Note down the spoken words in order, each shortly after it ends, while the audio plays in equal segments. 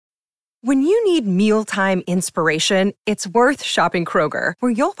When you need mealtime inspiration, it's worth shopping Kroger,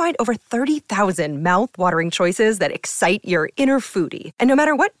 where you'll find over 30,000 mouth-watering choices that excite your inner foodie. And no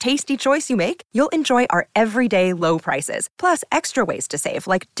matter what tasty choice you make, you'll enjoy our everyday low prices, plus extra ways to save,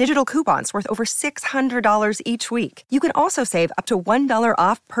 like digital coupons worth over $600 each week. You can also save up to $1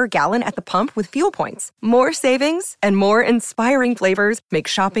 off per gallon at the pump with fuel points. More savings and more inspiring flavors make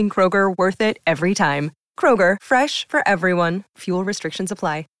shopping Kroger worth it every time. Kroger, fresh for everyone. Fuel restrictions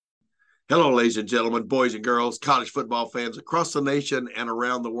apply. Hello, ladies and gentlemen, boys and girls, college football fans across the nation and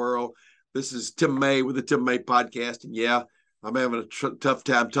around the world. This is Tim May with the Tim May Podcast. And yeah, I'm having a tough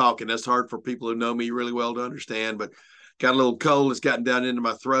time talking. That's hard for people who know me really well to understand, but got a little cold that's gotten down into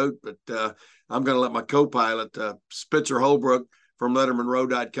my throat. But I'm going to let my co-pilot, Spencer Holbrook from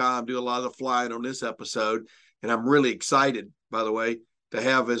LettermanRow.com, do a lot of the flying on this episode. And I'm really excited, by the way, to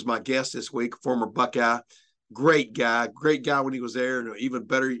have as my guest this week, former Buckeye, great guy when he was there, and even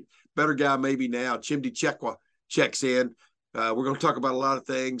better guy maybe now. Chimdi Chekwa checks in. We're going to talk about a lot of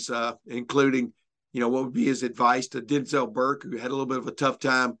things, including, what would be his advice to Denzel Burke, who had a little bit of a tough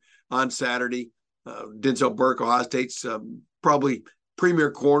time on Saturday. Denzel Burke, Ohio State's probably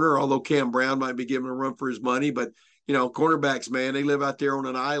premier corner, although Cam Brown might be giving a run for his money. But, cornerbacks, man, they live out there on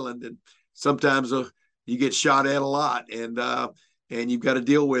an island, and sometimes you get shot at a lot, and you've got to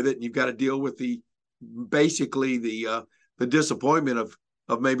deal with it, and you've got to deal with the disappointment of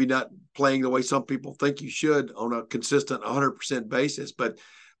maybe not playing the way some people think you should on a consistent 100% basis. But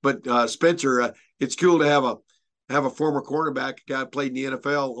Spencer, it's cool to have a former cornerback, a guy who played in the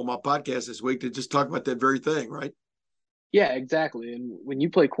NFL, on my podcast this week to just talk about that very thing, right? Yeah, exactly. And when you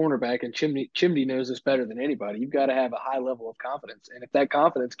play cornerback, and Chimdi knows this better than anybody, you've got to have a high level of confidence. And if that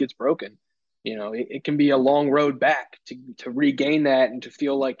confidence gets broken, it can be a long road back to regain that and to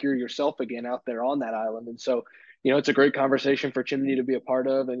feel like you're yourself again out there on that island. And so, it's a great conversation for Chimney to be a part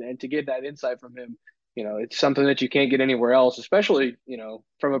of, and to get that insight from him. It's something that you can't get anywhere else, especially,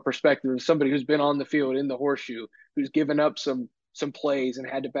 from a perspective of somebody who's been on the field in the horseshoe, who's given up some plays and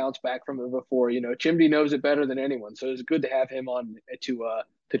had to bounce back from it before. Chimney knows it better than anyone. So it's good to have him on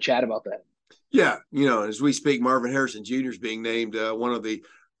to chat about that. Yeah. As we speak, Marvin Harrison Jr. is being named one of the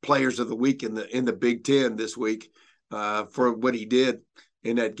players of the week in the Big Ten this week for what he did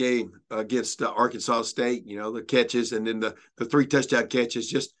in that game against Arkansas State. The catches, and then the 3 touchdown catches,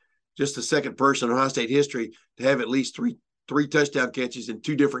 just the second person in Ohio State history to have at least three touchdown catches in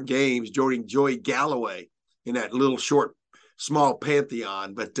 2 different games, Joey Galloway, in that little short, small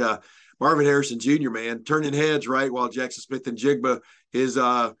pantheon. But Marvin Harrison Jr., man, turning heads right while Jackson Smith and Jigba is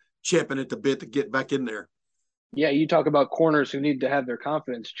champing at the bit to get back in there. Yeah, you talk about corners who need to have their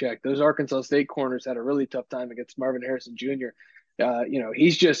confidence checked. Those Arkansas State corners had a really tough time against Marvin Harrison Jr.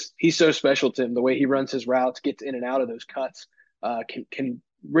 He's so special to him. The way he runs his routes, gets in and out of those cuts, can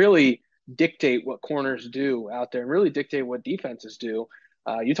really dictate what corners do out there and really dictate what defenses do.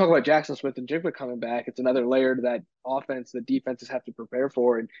 You talk about Jackson Smith and Jigba coming back. It's another layer to that offense that defenses have to prepare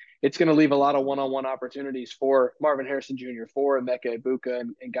for. And it's going to leave a lot of one-on-one opportunities for Marvin Harrison Jr., for Emeka Egbuka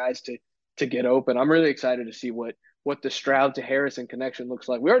and guys to get open. I'm really excited to see what the Stroud to Harrison connection looks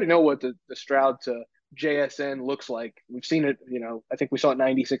like. We already know what the Stroud to JSN looks like. We've seen it, I think we saw it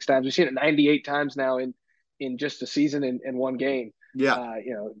 96 times. We've seen it 98 times now in just a season in one game. Yeah.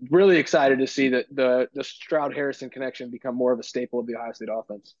 Really excited to see that the Stroud Harrison connection become more of a staple of the Ohio State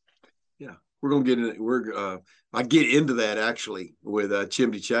offense. Yeah. We're going to get into I get into that actually with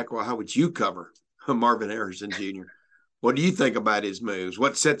Chimdi Chekwa. How would you cover Marvin Harrison Jr.? What do you think about his moves?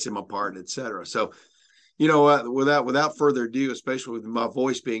 What sets him apart, et cetera? So, without further ado, especially with my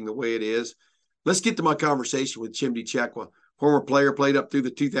voice being the way it is, let's get to my conversation with Chimdi Chekwa, former player, played up through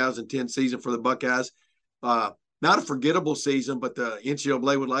the 2010 season for the Buckeyes. Not a forgettable season, but the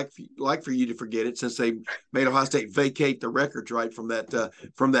NCAA would like for you to forget it, since they made Ohio State vacate the records right from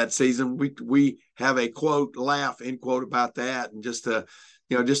that season. We have a quote laugh end quote about that, and just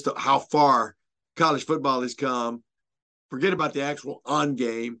how far college football has come. Forget about the actual on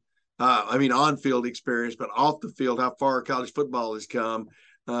field experience, but off the field, how far college football has come,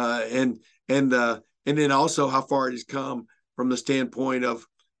 and then also how far it has come from the standpoint of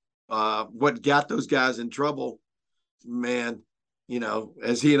what got those guys in trouble. Man,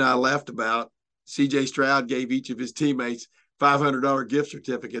 as he and I laughed about, C.J. Stroud gave each of his teammates $500 gift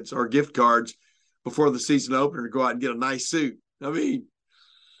certificates or gift cards before the season opener to go out and get a nice suit. I mean,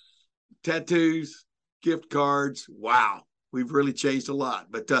 tattoos, gift cards. Wow. We've really changed a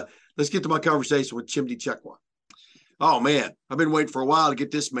lot. But let's get to my conversation with Chimdi Chekwa. Oh, man, I've been waiting for a while to get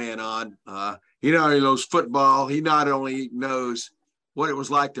this man on. He not only knows football, he not only knows what it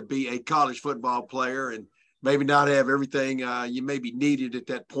was like to be a college football player and maybe not have everything you maybe needed at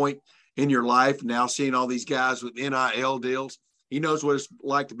that point in your life. Now seeing all these guys with NIL deals, he knows what it's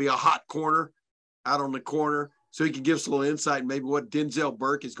like to be a hot corner out on the corner. So he can give us a little insight. Maybe what Denzel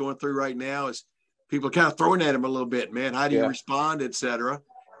Burke is going through right now is people are kind of throwing at him a little bit, man. How do you respond, et cetera?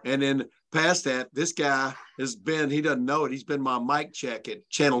 And then past that, this guy has been, he doesn't know it. He's been my mic check at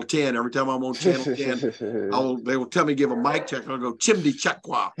Channel 10. Every time I'm on Channel 10, they will tell me, give a mic check. I'll go, Chimdi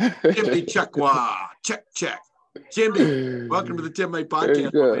Chekwa, Chimdi Chekwa, check. Chimdi, welcome to the Tim May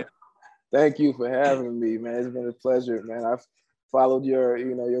Podcast, man. Thank you for having me, man. It's been a pleasure, man. I've followed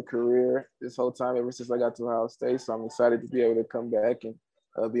your career this whole time ever since I got to Ohio State. So I'm excited to be able to come back and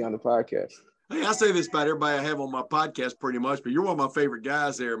be on the podcast. Hey, I say this about everybody I have on my podcast pretty much, but you're one of my favorite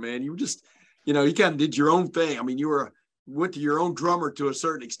guys there, man. You just, you kind of did your own thing. I mean, you went to your own drummer to a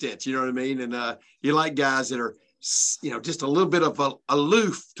certain extent, you know what I mean? And you like guys that are, just a little bit of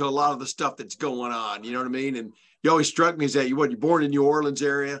aloof to a lot of the stuff that's going on, you know what I mean? And you always struck me as that you're born in New Orleans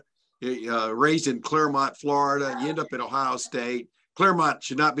area, raised in Claremont, Florida. You end up at Ohio State. Claremont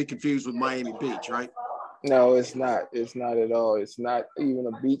should not be confused with Miami Beach, right? No, it's not. It's not at all. It's not even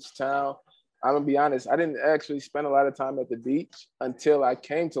a beach town. I'm going to be honest. I didn't actually spend a lot of time at the beach until I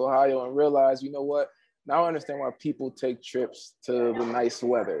came to Ohio and realized, you know what? Now I understand why people take trips to the nice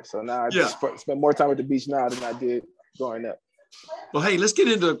weather. So now I just spend more time at the beach now than I did growing up. Well, hey, let's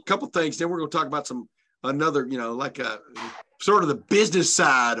get into a couple things. Then we're going to talk about another, like a sort of the business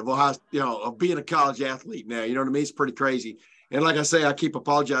side of Ohio, of being a college athlete now. You know what I mean? It's pretty crazy. And like I say, I keep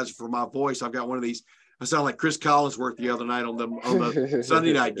apologizing for my voice. I've got one of these. I sound like Chris Collinsworth the other night on the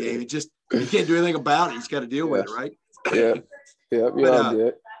Sunday night game. It just, you can't do anything about it. You just got to deal with it, right?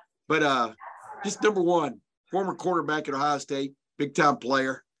 But just number one, former quarterback at Ohio State, big time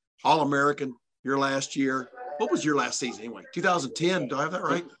player, All-American your last year. What was your last season anyway? 2010, do I have that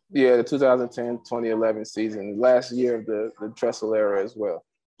right? Yeah, the 2010-2011 season, last year of the Tressel era as well.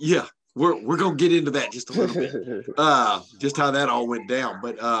 Yeah, we're going to get into that just a little bit, just how that all went down.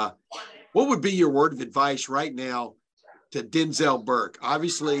 But what would be your word of advice right now to Denzel Burke?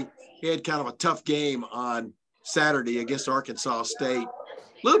 Obviously, he had kind of a tough game on Saturday against Arkansas State.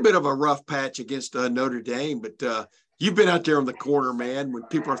 A little bit of a rough patch against Notre Dame, but you've been out there on the corner, man, when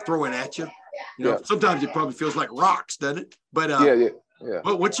people are throwing at you. Sometimes it probably feels like rocks, doesn't it? But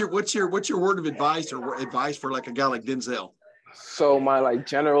But what's your word of advice or advice for like a guy like Denzel? So my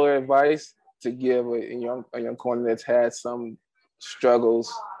general advice to give a young corner that's had some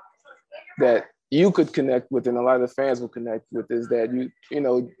struggles that you could connect with and a lot of the fans will connect with is that you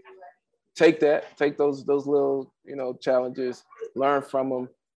take those little challenges, learn from them,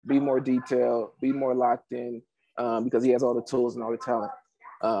 be more detailed, be more locked in, because he has all the tools and all the talent.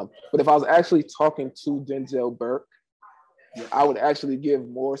 But if I was actually talking to Denzel Burke, I would actually give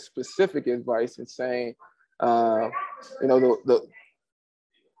more specific advice and saying, the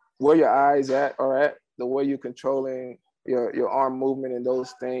where your eyes are at, the way you're controlling your arm movement and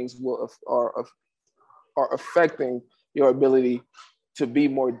those things are affecting your ability to be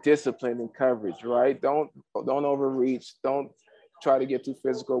more disciplined in coverage, right? Don't overreach. Don't try to get too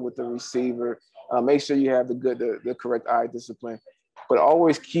physical with the receiver. Make sure you have the correct eye discipline, but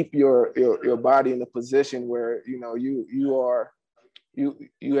always keep your body in a position where you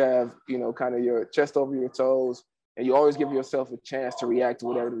have kind of your chest over your toes, and you always give yourself a chance to react to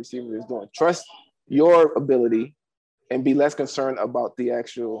whatever the receiver is doing. Trust your ability and be less concerned about the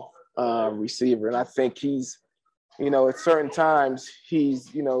actual receiver. And I think he's, at certain times he's,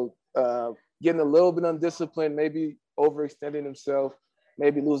 getting a little bit undisciplined, maybe overextending himself,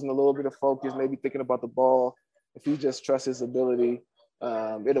 maybe losing a little bit of focus, maybe thinking about the ball. If he just trusts his ability,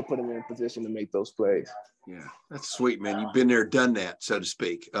 it'll put him in a position to make those plays. Yeah, that's sweet, man. You've been there, done that, so to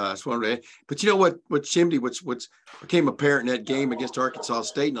speak. But you know what Chimdi, what's became apparent in that game against Arkansas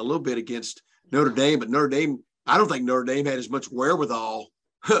State and a little bit against Notre Dame, but Notre Dame, I don't think Notre Dame had as much wherewithal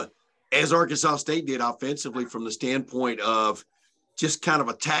as Arkansas State did offensively from the standpoint of just kind of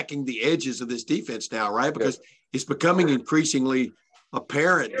attacking the edges of this defense now, right? Because it's becoming increasingly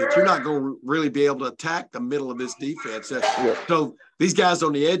apparent that you're not going to really be able to attack the middle of this defense. So these guys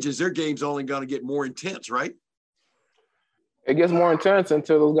on the edges, their game's only going to get more intense, right? It gets more intense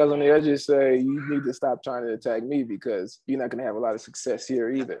until those guys on the edges say, you need to stop trying to attack me because you're not going to have a lot of success here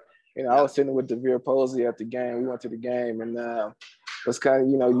either. I was sitting with DeVere Posey at the game. We went to the game, and it was kind of,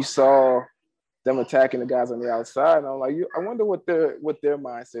 you saw them attacking the guys on the outside. And I'm like, I wonder what their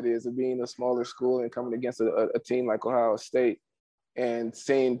mindset is of being a smaller school and coming against a team like Ohio State and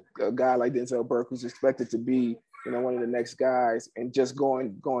seeing a guy like Denzel Burke, who's expected to be, one of the next guys, and just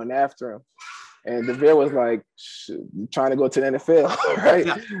going after him. And DeVere was like, trying to go to the NFL, right?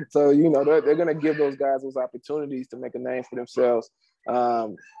 Yeah. So, they're going to give those guys those opportunities to make a name for themselves.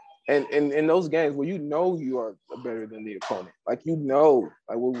 And in those games where you are better than the opponent, like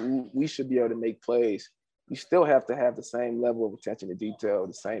we should be able to make plays, you still have to have the same level of attention to detail,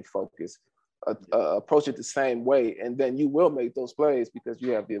 the same focus, approach it the same way, and then you will make those plays because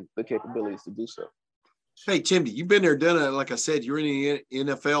you have the capabilities to do so. Hey, Chimdi, you've been there, done it. Like I said, you're in the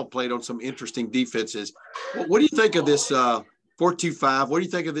NFL, played on some interesting defenses. What do you think of this 4-2-5? What do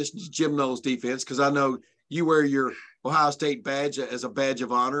you think of this Jim Knowles defense? Because I know you wear your Ohio State badge as a badge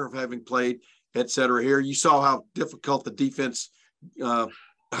of honor of having played, et cetera, here. You saw how difficult the defense,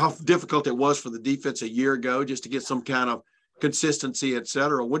 how difficult it was for the defense a year ago just to get some kind of consistency, et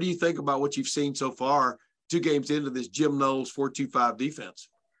cetera. What do you think about what you've seen so far, 2 games into this Jim Knowles 4-2-5 defense?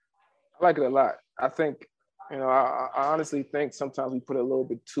 I like it a lot. I think, I honestly think sometimes we put a little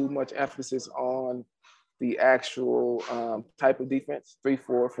bit too much emphasis on the actual type of defense,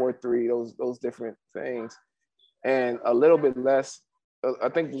 3-4, 4-3, those different things, and a little bit less. I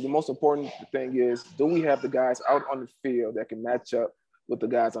think the most important thing is, do we have the guys out on the field that can match up with the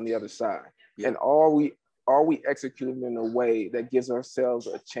guys on the other side? Yeah. And are we executing in a way that gives ourselves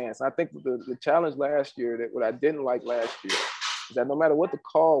a chance? I think the challenge last year, that what I didn't like last year, is that no matter what the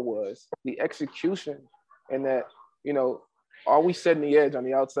call was, the execution and that, are we setting the edge on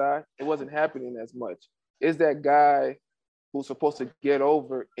the outside? It wasn't happening as much. Is that guy who's supposed to get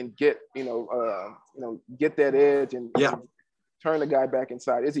over and get that edge and turn the guy back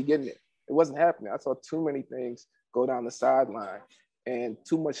inside? Is he getting it? It wasn't happening. I saw too many things go down the sideline and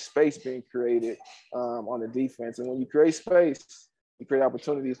too much space being created on the defense. And when you create space, you create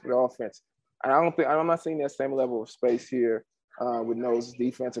opportunities for the offense. And I'm not seeing that same level of space here with Knowles'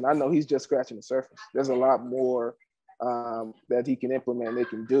 defense. And I know he's just scratching the surface. There's a lot more that he can implement and they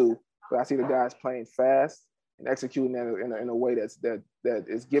can do. But I see the guys playing fast and executing that in a way that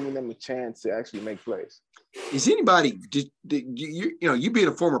is giving them a chance to actually make plays. Is anybody, you being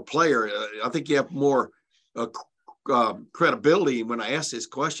a former player, I think you have more credibility when I ask this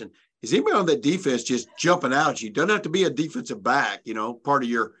question. Is anybody on that defense just jumping out at you? Doesn't have to be a defensive back, part of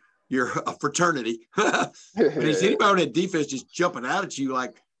your fraternity. But is anybody on that defense just jumping out at you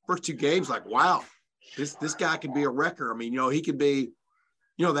like first 2 games, like, wow, this guy can be a wrecker? I mean, he could be,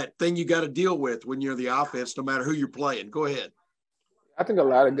 that thing you got to deal with when you're the offense, no matter who you're playing. Go ahead. I think I'm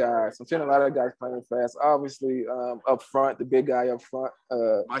seeing a lot of guys playing fast. Obviously, up front, the big guy up front,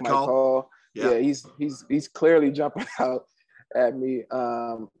 Mike Hall. Yeah, he's clearly jumping out at me.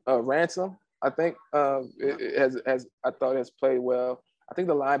 Ransom, I think, has played well. I think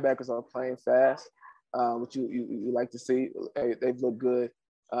the linebackers are playing fast, which you like to see. They've looked good.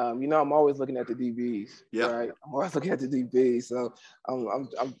 I'm always looking at the DBs. Yeah, right? I'm always looking at the DBs. So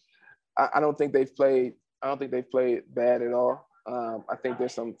I don't think they've played. I don't think they've played bad at all. I think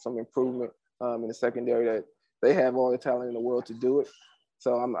there's some improvement in the secondary, that they have all the talent in the world to do it.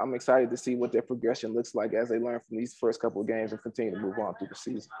 So I'm excited to see what their progression looks like as they learn from these first couple of games and continue to move on through the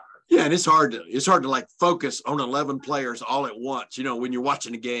season. Yeah, and it's hard to like focus on 11 players all at once. When you're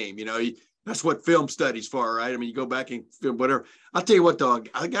watching a game, that's what film studies for, right? I mean, you go back and film whatever. I'll tell you what, though,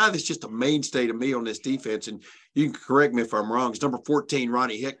 a guy that's just a mainstay to me on this defense, and you can correct me if I'm wrong, is number 14,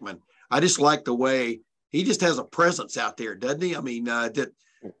 Ronnie Hickman. I just like the way he just has a presence out there, doesn't he? I mean, that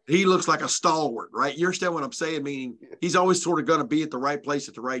he looks like a stalwart, right? You understand what I'm saying? Meaning he's always sort of going to be at the right place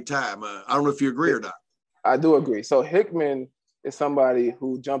at the right time. I don't know if you agree or not. I do agree. So Hickman is somebody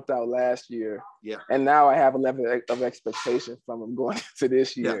who jumped out last year. Yeah. And now I have a level of expectation from him going into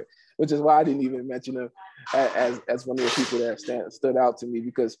this year, which is why I didn't even mention him as one of the people that stood out to me,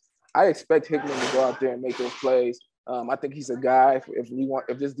 because I expect Hickman to go out there and make those plays. I think he's a guy,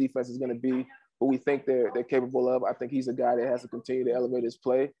 if this defense is going to be who we think they're capable of, I think he's a guy that has to continue to elevate his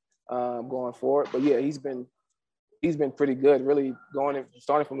play going forward. But yeah, he's been pretty good, really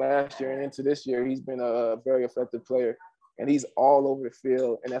starting from last year and into this year. He's been a very effective player, and he's all over the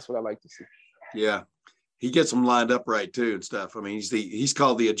field, and that's what I like to see. Yeah, he gets them lined up right too and stuff. I mean, he's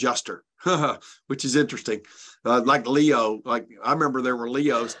called the adjuster, which is interesting. Like Leo, like I remember there were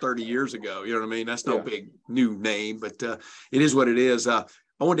Leos 30 years ago. You know what I mean? That's no big new name, but it is what it is. I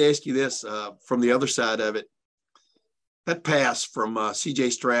wanted to ask you this from the other side of it. That pass from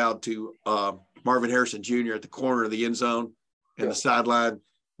C.J. Stroud to Marvin Harrison Jr. at the corner of the end zone and the sideline,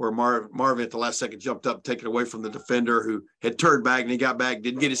 where Marvin at the last second jumped up, taken away from the defender who had turned back, and he got back,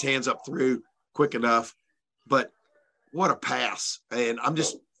 didn't get his hands up through quick enough. But what a pass. And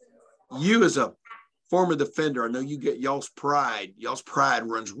you as a former defender, I know you get y'all's pride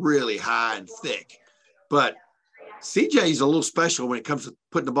runs really high and thick. But CJ's a little special when it comes to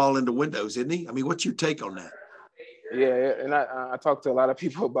putting the ball into windows, isn't he? I mean, what's your take on that? Yeah, and I talked to a lot of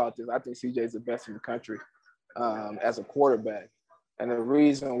people about this. I think CJ's the best in the country as a quarterback. And the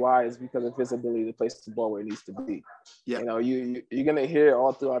reason why is because of his ability to place the ball where it needs to be. Yeah. You know, you're going to hear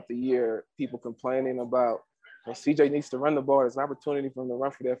all throughout the year people complaining about, well, CJ needs to run the ball. There's an opportunity for him to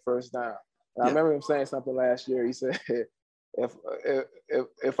run for that first down. And I remember him saying something last year. He said,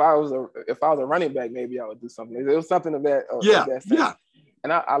 if I was a running back, maybe I would do something. It was something of that. Of that sense. Yeah.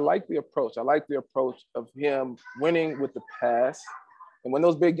 And I like the approach. I like the approach of him winning with the pass. And when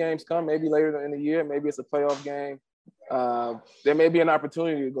those big games come, maybe later in the year, maybe it's a playoff game, there may be an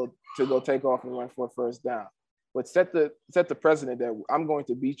opportunity to go take off and run for a first down. But set the precedent that I'm going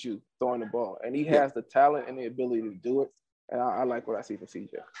to beat you throwing the ball. And he has the talent and the ability to do it. And I like what I see from CJ.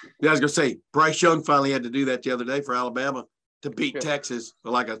 Yeah, I was going to say, Bryce Young finally had to do that the other day for Alabama to beat Texas,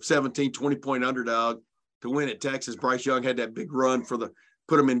 like a 17, 20-point underdog to win at Texas. Bryce Young had that big run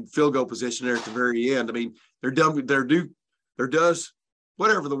put them in field goal position there at the very end. I mean, there does,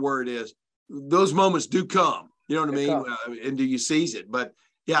 whatever the word is, those moments do come. You know what I mean? And do you seize it? But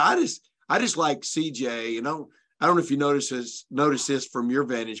yeah, I just like CJ. You know, I don't know if you notice this from your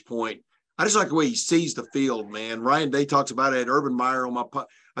vantage point. I just like the way he sees the field, man. Ryan Day talks about it at Urban Meyer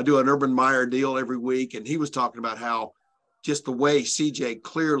I do an Urban Meyer deal every week, and he was talking about how just the way CJ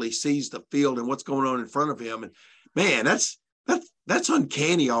clearly sees the field and what's going on in front of him. And man, that's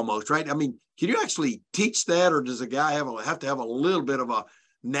uncanny almost, right? I mean, can you actually teach that, or does a guy have to have a little bit of a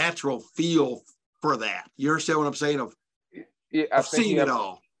natural feel for that? You understand what I'm saying? Of seeing it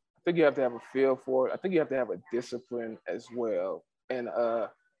all. I think you have to have a feel for it. I think you have to have a discipline as well, and a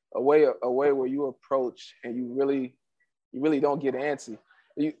way where you approach and you really don't get antsy.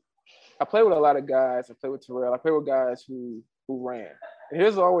 I play with a lot of guys. I play with Terrell. I play with guys who ran. And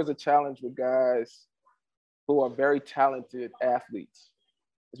here's always a challenge with guys who are very talented athletes.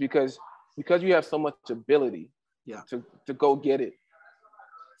 It's because you have so much ability to go get it.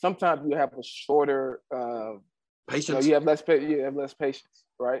 Sometimes you have a shorter patience. You have less patience,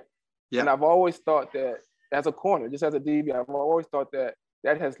 right? Yeah. And I've always thought that as a corner, just as a DB, I've always thought that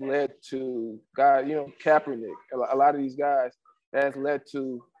has led to guys, Kaepernick, a lot of these guys, that has led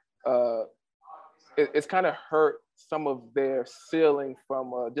to it's kind of hurt some of their ceiling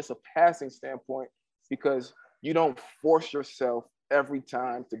from just a passing standpoint, because you don't force yourself every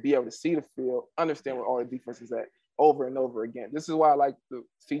time to be able to see the field, understand where all the defense is at over and over again. This is why I like the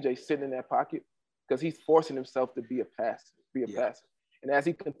CJ sitting in that pocket, because he's forcing himself to be a passer. And as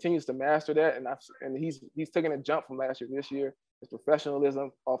he continues to master that, and he's taking a jump from last year to this year, his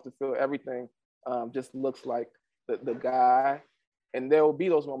professionalism off the field, everything just looks like the guy. And there will be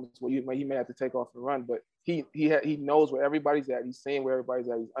those moments where he may have to take off and run, but he knows where everybody's at. He's seeing where everybody's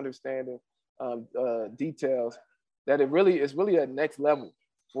at. He's understanding details. That it's really a next level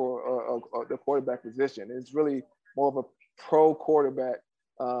for the quarterback position. It's really more of a pro quarterback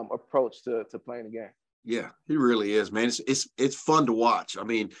approach to playing the game. Yeah, he really is, man. It's fun to watch. I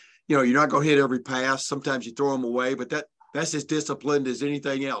mean, you're not going to hit every pass. Sometimes you throw them away, but that's as disciplined as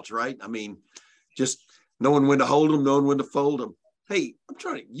anything else, right? I mean, just knowing when to hold them, knowing when to fold them. Hey, I'm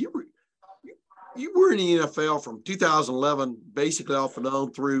trying to. You were in the NFL from 2011, basically off and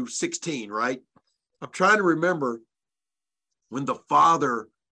on through 16, right? I'm trying to remember when the father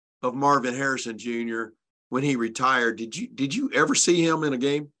of Marvin Harrison Jr., when he retired, did you ever see him in a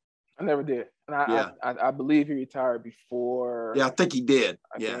game? I never did. And I believe he retired before. Yeah, I think he did.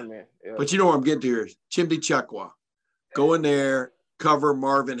 Yeah. But you know what I'm getting to here is Chimdi Chekwa. Go in there, cover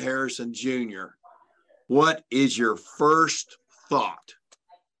Marvin Harrison Jr. What is your first thought?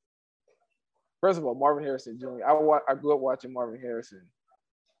 First of all, Marvin Harrison Jr. I grew up watching Marvin Harrison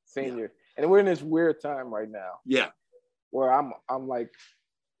Sr. And we're in this weird time right now. Yeah. Where I'm like,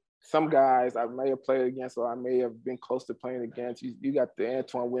 some guys I may have played against or I may have been close to playing against. You got the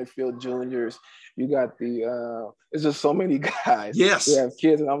Antoine Winfield Juniors. You got it's just so many guys. Yes. Who have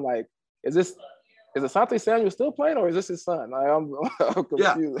kids. And I'm like, is Asante Samuel still playing, or is this his son? I'm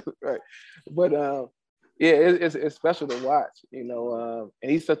confused. Yeah. Right. But it's special to watch, and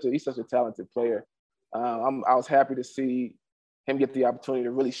he's such a talented player. I was happy to see him get the opportunity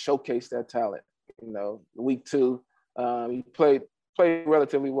to really showcase that talent. Week 2, he played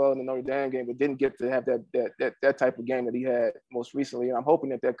relatively well in the Notre Dame game, but didn't get to have that type of game that he had most recently. And I'm hoping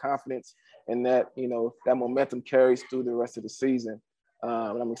that confidence and that momentum carries through the rest of the season.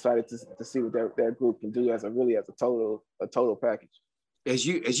 And I'm excited to see what that group can do as a total package. As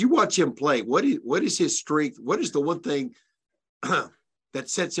you watch him play, what is his strength? What is the one thing that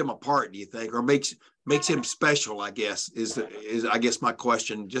sets him apart, do you think, or makes him special? I guess is I guess my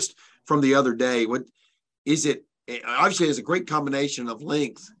question just from the other day. What is it? Obviously, there's a great combination of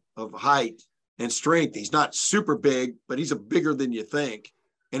length, of height, and strength. He's not super big, but he's bigger than you think,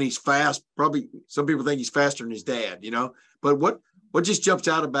 and he's fast. Probably some people think he's faster than his dad, But What just jumps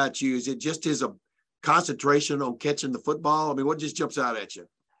out about you? Is it just his concentration on catching the football? I mean, what just jumps out at you?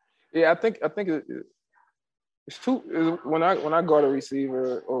 Yeah, I think it's two. When I guard a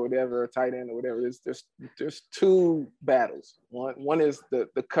receiver or whatever, a tight end or whatever, there's two battles. One is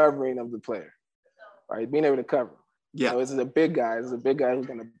the covering of the player, right? Being able to cover. Yeah, this is a big guy. This is a big guy who's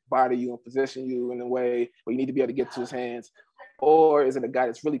going to body you and position you in a way where you need to be able to get to his hands. Or is it a guy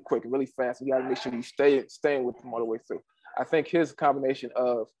that's really quick and really fast? You got to make sure you staying with him all the way through. I think his combination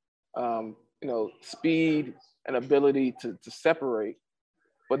of speed and ability to separate,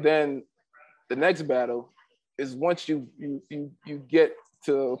 but then the next battle is once you get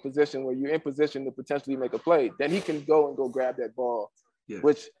to a position where you're in position to potentially make a play, then he can go grab that ball,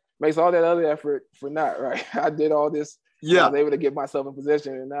 which makes all that other effort for naught, right? I did all this. Yeah. I was able to get myself in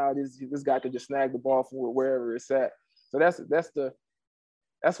position, and now this guy could just snag the ball from wherever it's at. So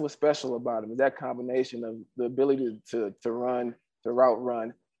that's what's special about him, is that combination of the ability to run, to route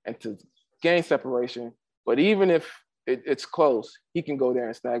run, and to gain separation. But even if it's close, he can go there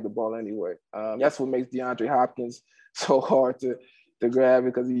and snag the ball anyway. That's what makes DeAndre Hopkins so hard to grab,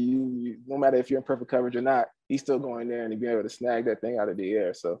 because you no matter if you're in perfect coverage or not, he's still going there and he'll be able to snag that thing out of the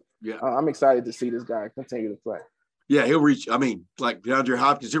air. So I'm excited to see this guy continue to play. Yeah, he'll reach. I mean, like DeAndre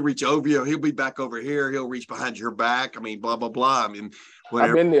Hopkins, he'll reach over you. He'll be back over here. He'll reach behind your back. I mean, blah, blah, blah. I mean,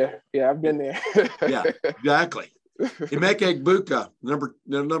 whatever. I've been there. Yeah, I've been there. Yeah, exactly. Emeka Egbuka,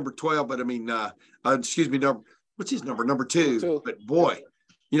 number 12, but I mean, excuse me, what's his number? Number 2. But boy,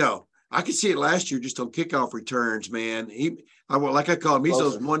 I could see it last year just on kickoff returns, man. Like I call him, he's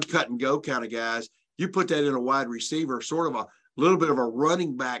those one cut and go kind of guys. You put that in a wide receiver, sort of a little bit of a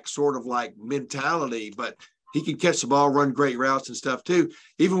running back sort of like mentality, but he can catch the ball, run great routes and stuff too.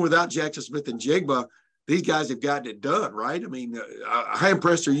 Even without Jackson Smith and Jigba, these guys have gotten it done, right? I mean, how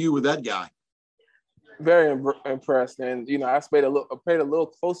impressed are you with that guy? Very impressed, and I paid a little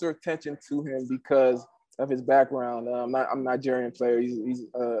closer attention to him because of his background. I'm a Nigerian player. He's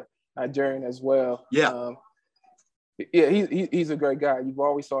Nigerian as well. Yeah. He's a great guy. You've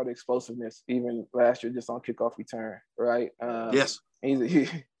always saw the explosiveness, even last year, just on kickoff return, right? Yes.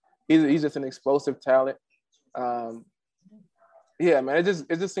 He's just an explosive talent. Man, it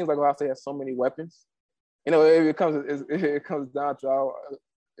just seems like Ohio State has so many weapons. It comes down to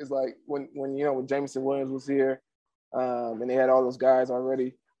it's like when Jameson Williams was here, and they had all those guys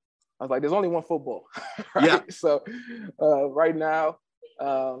already. I was like, there's only one football, right? Yeah. So right now,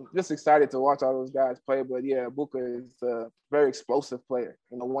 just excited to watch all those guys play. But yeah, Buka is a very explosive player.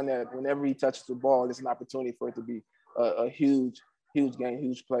 One that whenever he touches the ball, there's an opportunity for it to be a huge game,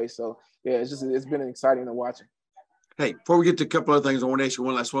 huge play. So yeah, it's been exciting to watch him. Hey, before we get to a couple other things, I want to ask you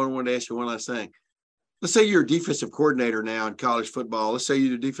one last thing. Let's say you're a defensive coordinator now in college football. Let's say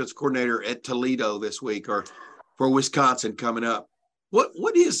you're the defensive coordinator at Toledo this week or for Wisconsin coming up. What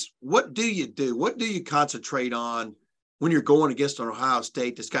do you do? What do you concentrate on when you're going against an Ohio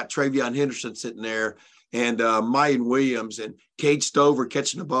State that's got Travion Henderson sitting there and Mayan Williams and Cade Stover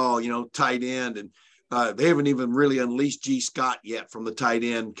catching the ball, tight end, and they haven't even really unleashed G. Scott yet from the tight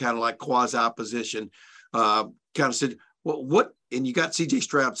end, kind of like quasi position. Kind of said, what? And you got C.J.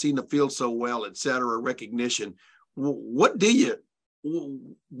 Stroud seeing the field so well, et cetera, recognition. Where do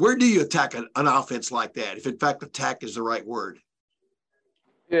you attack an offense like that? If in fact attack is the right word.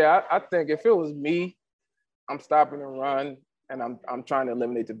 Yeah, I think if it was me, I'm stopping the run and I'm trying to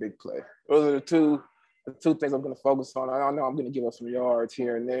eliminate the big play. Those are the two things I'm going to focus on. I know I'm going to give up some yards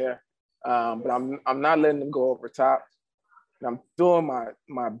here and there, but I'm not letting them go over top. And I'm doing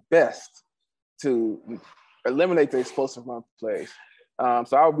my best to eliminate the explosive run plays.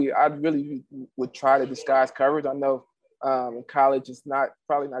 So I really would try to disguise coverage. I know in college it's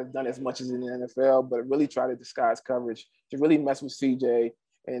probably not done as much as in the NFL, but really try to disguise coverage to really mess with CJ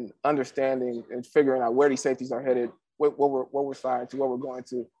and understanding and figuring out where these safeties are headed, what we're signing to, what we're going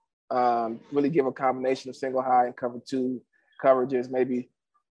to. Really give a combination of single high and cover 2 coverages, maybe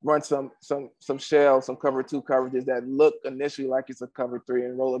run some shell, some cover 2 coverages that look initially like it's a cover 3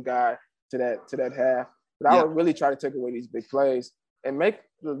 and roll a guy to that half. But I would really try to take away these big plays and make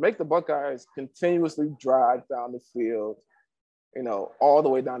the Buckeyes continuously drive down the field, all the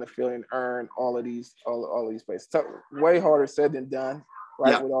way down the field and earn all of these plays. Tough, way harder said than done,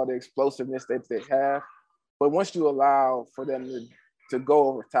 right? Yeah. With all the explosiveness that they have. But once you allow for them to go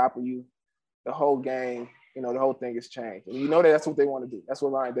over top of you, the whole game, the whole thing is changed. And that's what they want to do. That's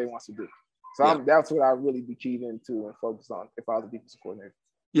what Ryan Day wants to do. So that's what I really be keyed into and focus on if I was a defensive coordinator.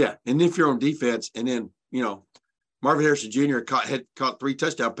 Yeah, and if you're on defense, and then Marvin Harrison Jr. had caught 3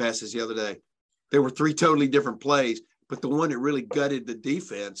 touchdown passes the other day. There were 3 totally different plays, but the one that really gutted the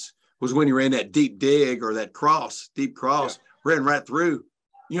defense was when he ran that deep dig or that deep cross, ran right through,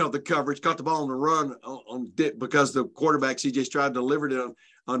 the coverage, caught the ball on the run because the quarterback CJ Stroud delivered it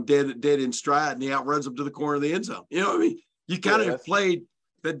on dead in stride, and he outruns him to the corner of the end zone. You know what I mean? You kind of played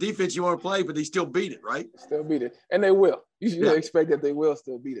the defense you want to play, but they still beat it, right? Still beat it, and they will. You should expect that they will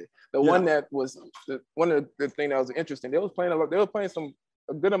still beat it. One that was one of the thing that was interesting. They were playing a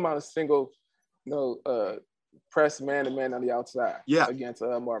good amount of single, press man-to-man on the outside against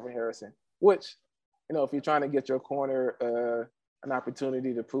Marvin Harrison, which, if you're trying to get your corner an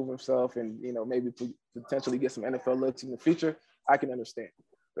opportunity to prove himself and, maybe potentially get some NFL looks in the future, I can understand.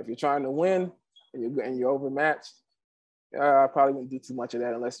 But if you're trying to win and you're overmatched, I probably wouldn't do too much of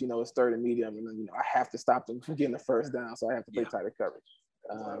that unless, it's third and medium, and then, I have to stop them from getting the first down, so I have to play tighter coverage.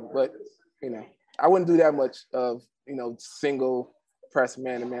 But, I wouldn't do that much of, single press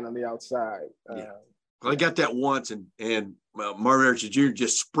man-to-man on the outside. Well, I got that once, and Marvin Harrison Jr.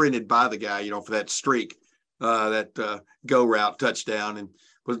 just sprinted by the guy, for that streak, that go route touchdown, and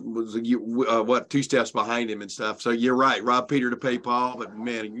was 2 steps behind him and stuff. So you're right, rob Peter to pay Paul, but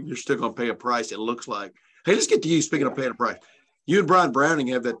man, you're still going to pay a price. It looks like. Hey, let's get to you. Speaking of paying a price, you and Brian Browning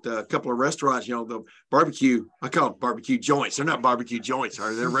have that couple of restaurants. The barbecue. I call them barbecue joints. They're not barbecue joints,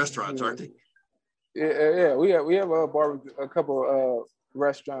 are they? They're restaurants, aren't they? Yeah. We have a couple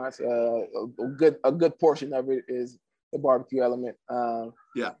restaurants. A good portion of it is the barbecue element.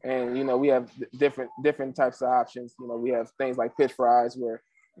 And we have different types of options. We have things like pit fries where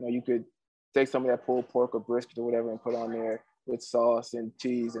you could take some of that pulled pork or brisket or whatever and put on there with sauce and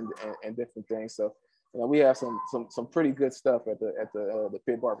cheese and different things. So we have some pretty good stuff at the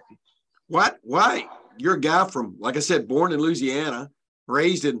pit barbecue. What? Why? You're a guy from, like I said, born in Louisiana,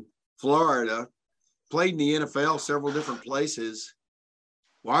 raised in Florida, played in the NFL several different places.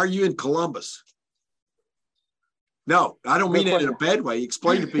 Why are you in Columbus? No, I don't mean it in a bad way.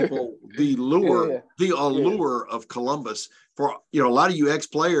 Explain to people the allure of Columbus. For a lot of you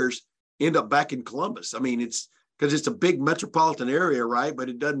ex-players end up back in Columbus. I mean, it's because it's a big metropolitan area, right? But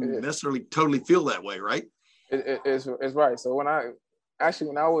it doesn't necessarily totally feel that way, right? It's right. So when I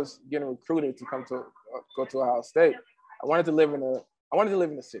was getting recruited to go to Ohio State, I wanted to live in a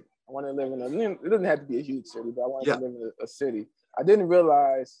city. I wanted to live it doesn't have to be a huge city, but I wanted to live in a city. I didn't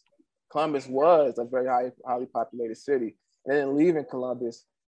realize Columbus was a very highly populated city. And then leaving Columbus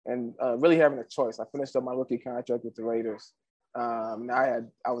and really having a choice. I finished up my rookie contract with the Raiders. I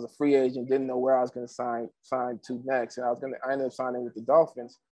was a free agent, didn't know where I was going to sign to next, and I ended up signing with the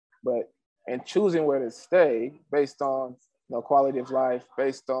Dolphins. But and choosing where to stay based on quality of life,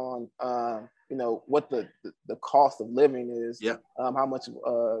 based on what the cost of living is, how much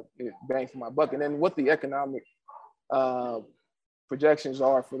bang for my buck, and then what the economic projections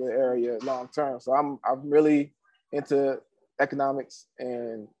are for the area long term. So I'm really into economics,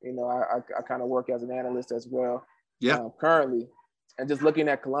 and I kind of work as an analyst as well. Currently, and just looking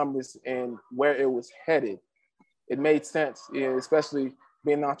at Columbus and where it was headed, it made sense. Especially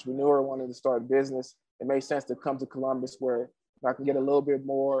being an entrepreneur, wanting to start a business, it made sense to come to Columbus where I can get a little bit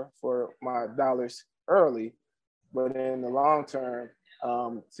more for my dollars early, but in the long term,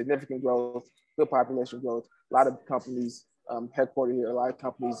 significant growth, good population growth, a lot of companies headquartered here, a lot of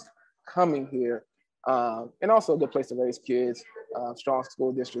companies coming here, and also a good place to raise kids, strong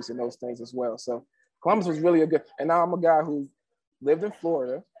school districts and those things as well. So Columbus was really and now I'm a guy who lived in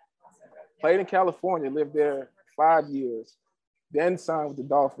Florida, played in California, lived there 5 years, then signed with the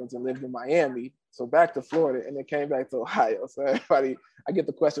Dolphins and lived in Miami. So back to Florida, and then came back to Ohio. So everybody, I get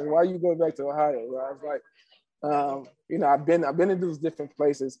the question, why are you going back to Ohio? Well, I was like, I've been in those different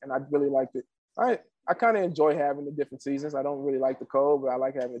places, and I really liked it. I kind of enjoy having the different seasons. I don't really like the cold, but I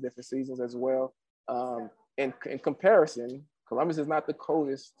like having the different seasons as well. In comparison, Columbus is not the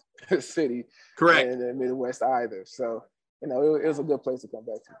coldest city in the Midwest either. So, it was a good place to come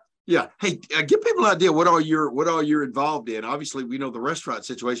back to. Yeah. Hey, give people an idea what all you're involved in. Obviously, we know the restaurant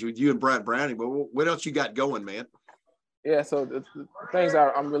situation with you and Brian Browning, but what else you got going, man? Yeah, so the things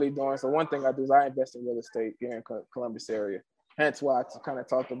I'm really doing. So one thing I do is I invest in real estate here in Columbus area. Hence why I kind of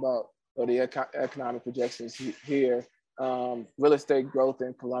talked about the economic projections here. Real estate growth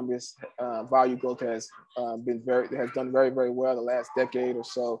in Columbus, value growth has done very, very well the last decade or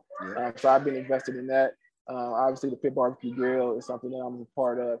so. So I've been invested in that. Obviously, the Pit Barbecue Grill is something that I'm a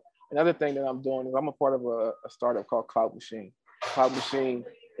part of. Another thing that I'm doing is I'm a part of a startup called Cloud Machine. Cloud Machine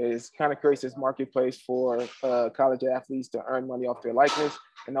kind of creates this marketplace for college athletes to earn money off their likeness,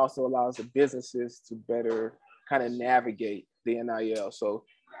 and also allows the businesses to better kind of navigate the NIL. So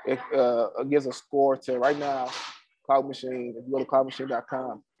it gives a score to right now. Cloud Machine, if you go to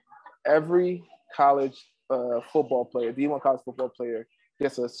cloudmachine.com, every college football player, D1 college football player,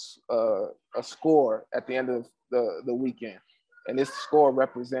 gets a score at the end of the weekend. and this score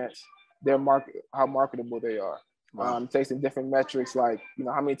represents their market, how marketable they are. Wow. Takes in different metrics like,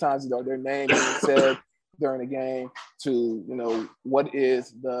 how many times their name being said during the game, to, what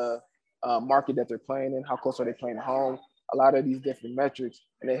is the market that they're playing in, how close are they playing at home, a lot of these different metrics.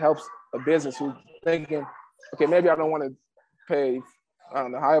 And it helps a business who's thinking, okay, maybe I don't want to pay, I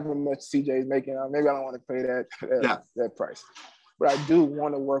don't know, however much CJ is making, maybe I don't want to pay that price. But I do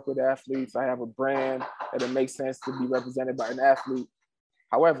want to work with athletes. I have a brand that it makes sense to be represented by an athlete.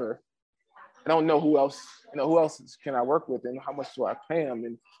 However, I don't know who else can I work with, and how much do I pay them,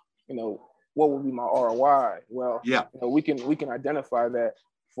 and what would be my ROI? Well, we can identify that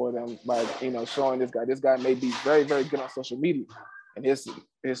for them by showing this guy may be very, very good on social media, and his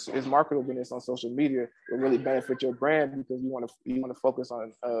marketability on social media will really benefit your brand because you want to focus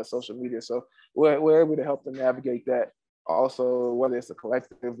on social media. So we're able to help them navigate that. Also, whether it's a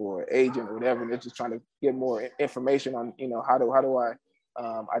collective or an agent or whatever, and they're just trying to get more information on how do I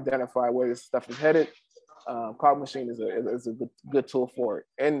identify where this stuff is headed. Cloud Machine is a good tool for it.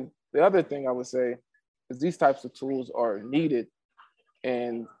 And the other thing I would say is these types of tools are needed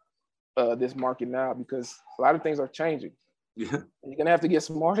in this market now because a lot of things are changing. Yeah. You're gonna have to get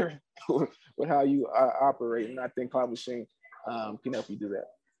smarter with how you operate, and I think Cloud Machine can help you do that.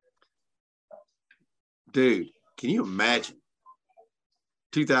 Dude, can you imagine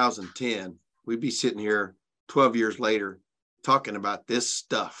 2010, we'd be sitting here 12 years later talking about this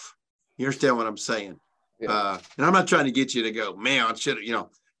stuff. You understand what I'm saying? Yeah. And I'm not trying to get you to go, man, I should have,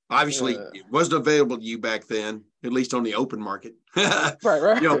 obviously it wasn't available to you back then, at least on the open market.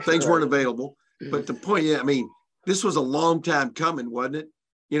 Right. Things weren't available. But the point is, this was a long time coming, wasn't it?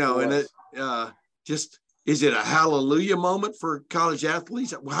 And it just, is it a hallelujah moment for college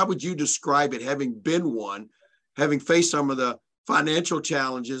athletes? How would you describe it, having been one, having faced some of the financial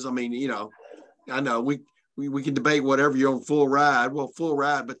challenges? I know we can debate whatever you're on full ride. Well, full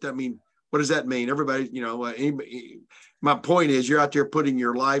ride, but what does that mean? Everybody, my point is you're out there putting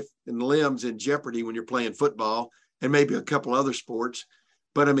your life and limbs in jeopardy when you're playing football and maybe a couple other sports.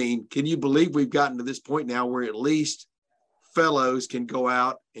 But can you believe we've gotten to this point now where at least fellows can go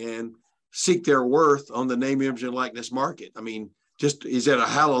out and seek their worth on the name, image, and likeness market? Is that a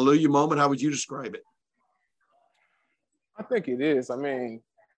hallelujah moment? How would you describe it? I think it is. I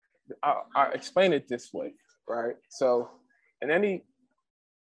explain it this way, right? So the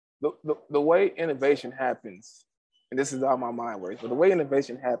way innovation happens, and this is how my mind works, but the way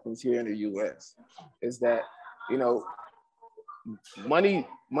innovation happens here in the US is that, money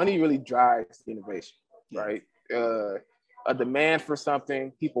really drives innovation, right? A demand for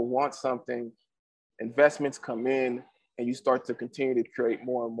something, people want something, investments come in, and you start to continue to create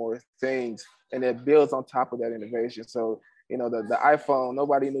more and more things, and it builds on top of that innovation. So, the iPhone,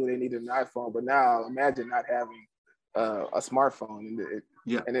 nobody knew they needed an iPhone, but now imagine not having a smartphone,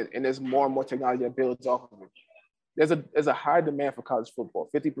 and there's more and more technology that builds off of it. There's a high demand for college football.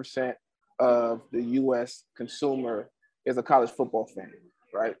 50% of the U.S. consumer is a college football fan,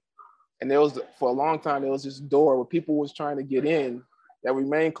 right? And for a long time, there was this door where people was trying to get in that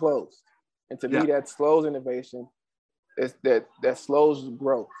remained closed. And to me, that slows innovation. That slows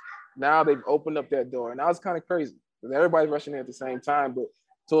growth. Now they've opened up that door, and now it's kind of crazy because everybody's rushing in at the same time. But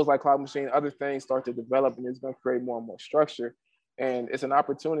tools like Cloud Machine, other things start to develop, and it's going to create more and more structure. And it's an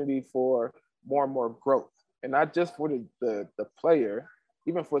opportunity for more and more growth, and not just for the player,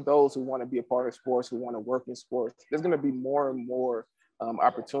 even for those who want to be a part of sports, who want to work in sports. There's going to be more and more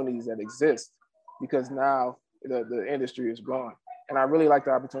opportunities that exist because now the industry is growing. And I really like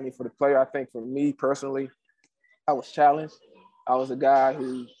the opportunity for the player. I think for me personally, I was challenged. I was a guy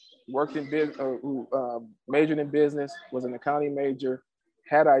who worked in business, who majored in business, was an accounting major,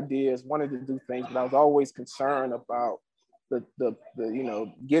 had ideas, wanted to do things, but I was always concerned about the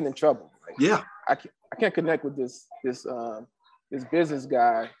getting in trouble. I can't connect with this business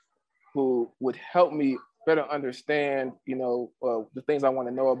guy who would help me better understand, the things I want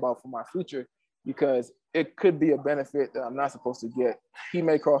to know about for my future, because it could be a benefit that I'm not supposed to get. He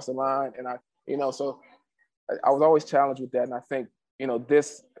may cross the line, and so I was always challenged with that. And I think,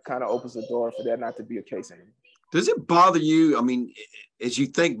 this kind of opens the door for that not to be a case anymore. Does it bother you? As you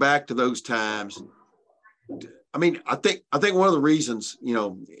think back to those times, I think one of the reasons,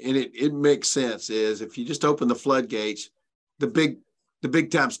 and it makes sense, is if you just open the floodgates, the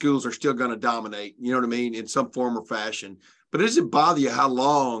big time schools are still going to dominate, in some form or fashion. But does it bother you how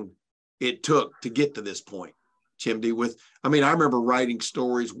long it took to get to this point, Chimdi? I remember writing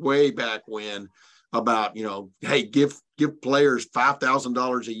stories way back when about, hey, give players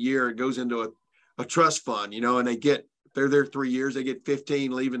 $5,000 a year. It goes into a trust fund, and they're there 3 years, they get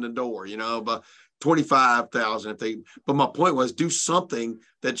 15 leaving the door, but 25,000 if they. But my point was, do something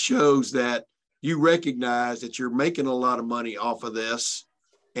that shows that you recognize that you're making a lot of money off of this,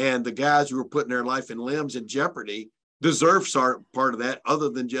 and the guys who are putting their life and limbs in jeopardy deserve part of that, other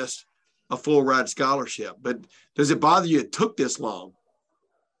than just a full ride scholarship. But does it bother you it took this long?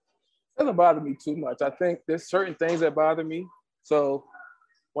 It doesn't bother me too much. I think there's certain things that bother me. So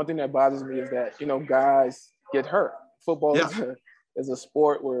one thing that bothers me is that, guys get hurt. Football is a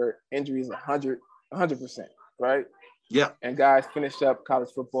sport where injury is 100%, right? Yeah. And guys finish up college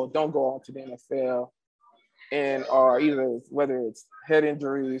football, don't go on to the NFL, and are either, whether it's head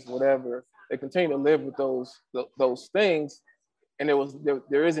injuries, whatever, they continue to live with those things. And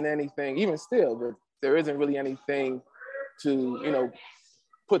there isn't anything, even still, there isn't really anything to,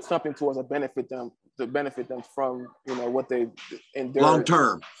 put something towards to benefit them from, what they endured. Long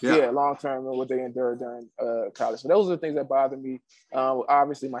term. Yeah, long term, and what they endured during college. So those are the things that bother me.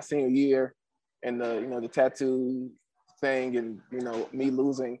 Obviously my senior year and the tattoo thing, and, me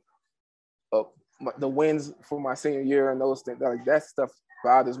losing the wins for my senior year, and those things, like that stuff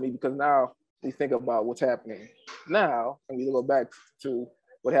bothers me, because now we think about what's happening now, and we go back to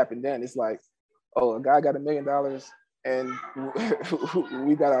what happened then. It's like, oh, a guy got $1 million and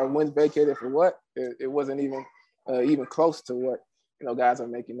we got our wins vacated for what? It wasn't even close to what guys are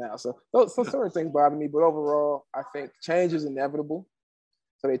making now. So certain things bother me, but overall, I think change is inevitable.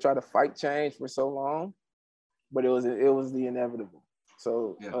 So they try to fight change for so long, but it was the inevitable.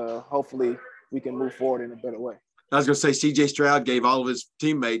 So hopefully we can move forward in a better way. I was going to say, C.J. Stroud gave all of his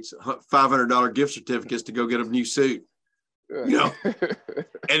teammates $500 gift certificates to go get a new suit. And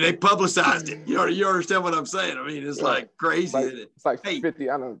they publicized it. You understand what I'm saying? I mean, it's like crazy. It's like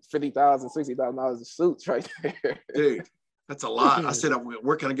 $50,000, $60,000 of suits right there. Dude, that's a lot. I said,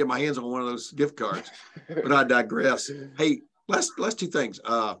 where can I get my hands on one of those gift cards? But I digress. Hey, let's do things.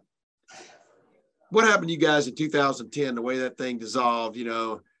 What happened to you guys in 2010, the way that thing dissolved,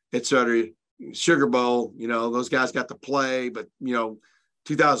 et cetera? Sugar Bowl, those guys got to play, but,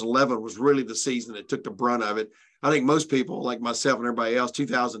 2011 was really the season that took the brunt of it. I think most people, like myself and everybody else,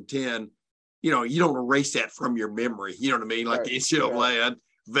 2010, you don't erase that from your memory. You know what I mean? Like the NCAA,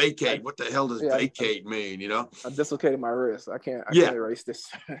 vacate. What the hell does vacate mean? I dislocated my wrist. I can't erase this.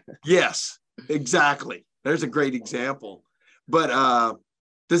 Yes, exactly. There's a great example. But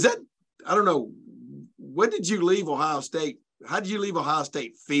does that, I don't know, when did you leave Ohio State? How did you leave Ohio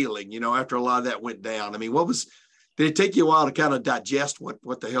State feeling, after a lot of that went down? I mean, did it take you a while to kind of digest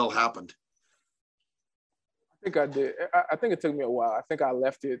what the hell happened? I think I did. I think it took me a while. I think I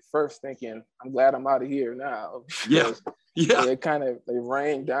left it first thinking, I'm glad I'm out of here now. Yeah. They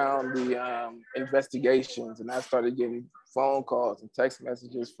rained down the investigations, and I started getting phone calls and text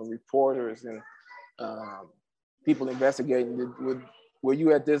messages from reporters and people investigating. Were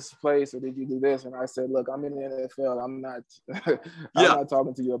you at this place, or did you do this? And I said, look, I'm in the NFL. I'm not I'm not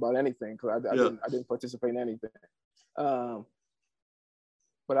talking to you about anything, because I didn't participate in anything. But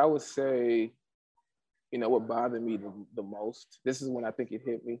I would say, what bothered me the most, this is when I think it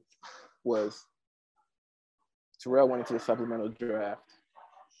hit me, was Terrell went into the supplemental draft,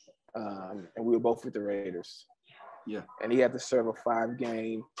 and we were both with the Raiders. Yeah. And he had to serve a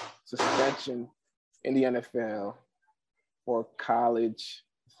 5-game suspension in the NFL for a college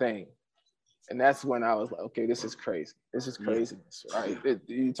thing. And that's when I was like, okay, this is crazy. This is craziness, right?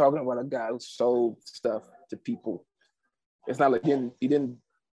 You're talking about a guy who sold stuff to people. It's not like he didn't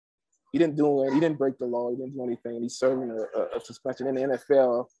break the law. He didn't do anything. He's serving a suspension in the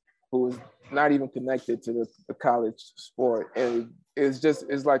NFL, who is not even connected to the college sport. And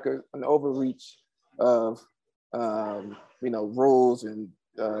it's like an overreach of, rules and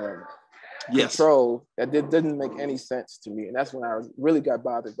control that didn't make any sense to me. And that's when I really got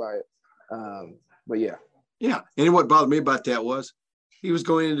bothered by it. But yeah. Yeah. And what bothered me about that was he was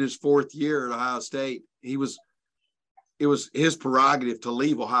going into his 4th year at Ohio State. It was his prerogative to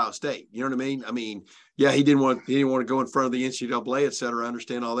leave Ohio State. You know what I mean? I mean, yeah, he didn't want to go in front of the NCAA, et cetera. I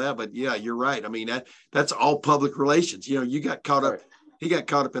understand all that, but yeah, you're right. I mean, that's all public relations. You got caught up. He got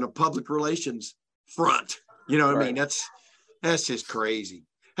caught up in a public relations front. You know what I mean? That's just crazy.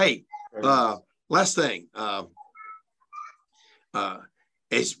 Hey, last thing.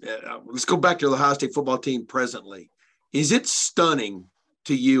 Let's go back to the Ohio State football team presently. Is it stunning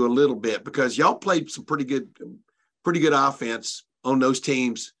to you a little bit, because y'all played some pretty good offense on those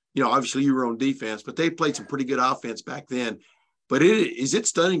teams? Obviously you were on defense, but they played some pretty good offense back then. But is it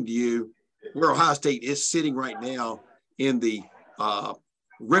stunning to you where Ohio State is sitting right now in the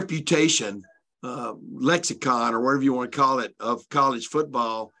reputation lexicon, or whatever you want to call it, of college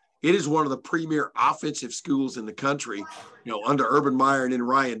football, It is one of the premier offensive schools in the country. Under Urban Meyer and then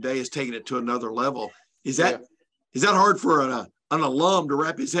Ryan Day has taken it to another level. Is that hard for an alum to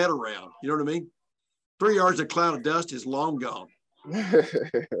wrap his head around? You know what I mean? 3 yards of cloud of dust is long gone.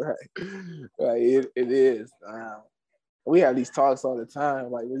 Right. It is. We have these talks all the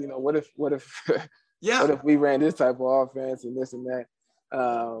time. Like, what if what if we ran this type of offense and this and that?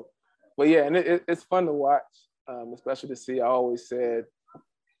 But yeah, and it's fun to watch, especially to see. I always said,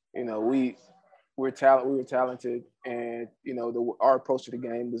 we were talented, and our approach to the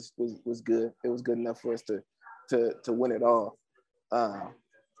game was good. It was good enough for us to win it all.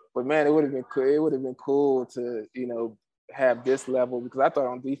 But man, it would have been cool. It would have been cool to have this level, because I thought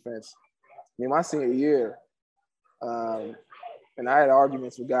on defense, my senior year, and I had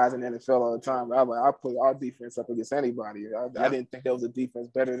arguments with guys in the NFL all the time. I was like, I put our defense up against anybody. I didn't think there was a defense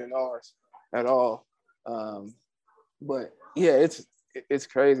better than ours at all. But yeah, it's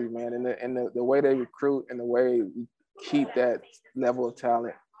crazy, man. And the way they recruit and the way we keep that level of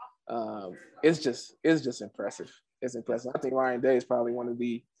talent, it's just impressive. It's impressive. I think Ryan Day is probably one of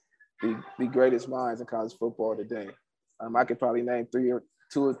the greatest minds in college football today. I could probably name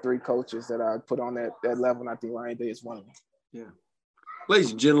two or three coaches that I put on that level, and I think Ryan Day is one of them. Yeah.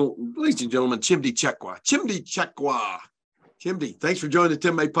 Ladies and gentlemen, Chimdi Chekwa. Chimdi, thanks for joining the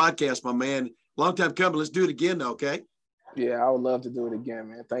Tim May podcast, my man. Long time coming. Let's do it again, though, okay? Yeah, I would love to do it again,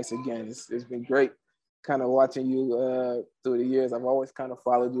 man. Thanks again. It's been great kind of watching you through the years. I've always kind of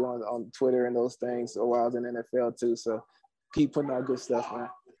followed you on Twitter and those things while I was in the NFL too. So keep putting out good stuff, man.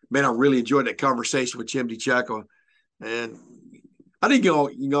 Man, I really enjoyed that conversation with Chimdi Chekwa. And I think you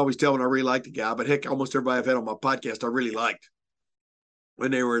can always tell when I really like the guy, but heck, almost everybody I've had on my podcast I really liked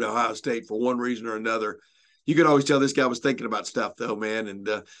when they were at Ohio State for one reason or another. You could always tell this guy was thinking about stuff, though, man. And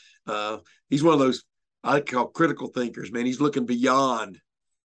he's one of those I call critical thinkers, man. He's looking beyond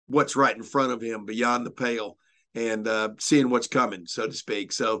what's right in front of him, beyond the pale, and seeing what's coming, so to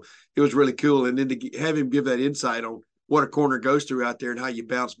speak. So it was really cool. And then to have him give that insight on what a corner goes through out there and how you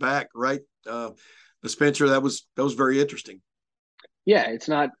bounce back, right? Spencer, that was very interesting. Yeah, it's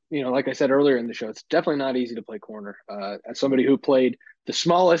not, like I said earlier in the show, it's definitely not easy to play corner. As somebody who played the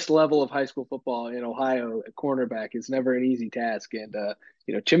smallest level of high school football in Ohio at cornerback, it's never an easy task. And,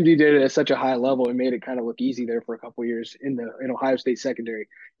 Chimdi did it at such a high level and made it kind of look easy there for a couple of years in Ohio State secondary.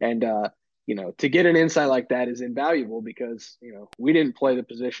 And, to get an insight like that is invaluable because, we didn't play the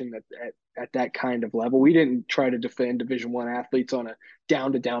position at that kind of level. We didn't try to defend Division I athletes on a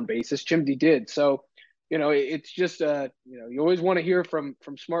down-to-down basis. Chimdi did. So, it's just, you always want to hear from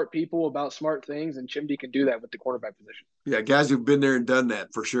smart people about smart things, and Chimdi can do that with the quarterback position. Yeah, guys who've been there and done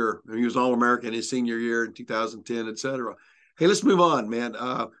that for sure. He was All-American his senior year in 2010, et cetera. Hey, let's move on, man,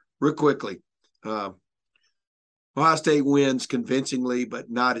 real quickly. Ohio State wins convincingly, but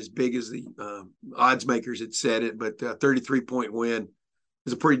not as big as the odds makers had said it, but 33-point win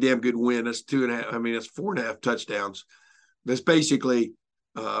is a pretty damn good win. That's 4.5 touchdowns. That's basically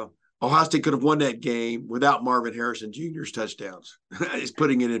Ohio State could have won that game without Marvin Harrison Jr.'s touchdowns. It's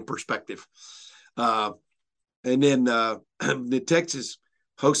putting it in perspective. And then the Texas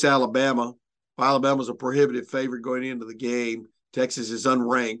hosts Alabama. Alabama's a prohibitive favorite going into the game. Texas is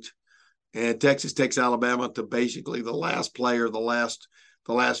unranked, and Texas takes Alabama to basically the last player, the last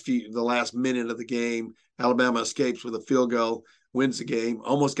minute of the game. Alabama escapes with a field goal, wins the game.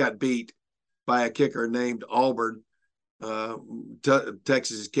 Almost got beat by a kicker named Auburn.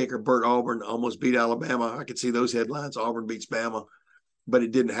 Texas's kicker Bert Auburn almost beat Alabama. I could see those headlines. Auburn beats Bama, but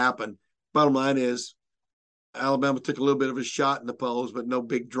it didn't happen. Bottom line is Alabama took a little bit of a shot in the polls, but no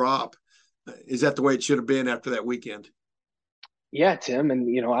big drop. Is that the way it should have been after that weekend? Yeah, Tim. And,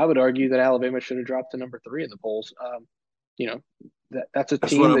 I would argue that Alabama should have dropped to number 3 in the polls. That's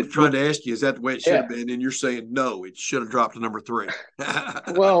That's team what I'm that trying to ask you. Is that the way it should have been? And you're saying, no, it should have dropped to number 3.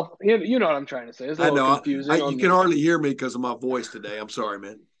 Well, you know what I'm trying to say. It's a little confusing. You can hardly hear me because of my voice today. I'm sorry,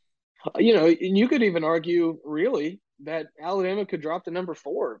 man. And you could even argue, really, that Alabama could drop to number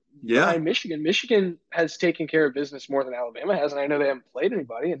 4 behind Michigan. Michigan has taken care of business more than Alabama has, and I know they haven't played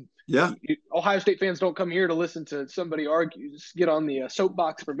anybody. And Ohio State fans don't come here to listen to somebody argue, just get on the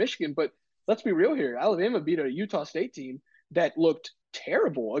soapbox for Michigan. But let's be real here. Alabama beat a Utah State team that looked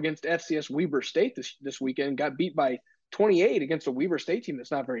terrible against FCS Weber State this weekend, got beat by 28 against a Weber State team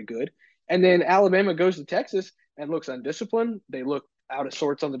that's not very good. And then Alabama goes to Texas and looks undisciplined. They look out of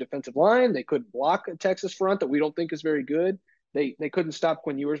sorts on the defensive line. They couldn't block a Texas front that we don't think is very good. They couldn't stop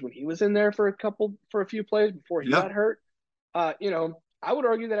Quinn Ewers when he was in there for a few plays before he got hurt. I would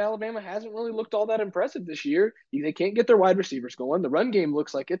argue that Alabama hasn't really looked all that impressive this year. They can't get their wide receivers going. The run game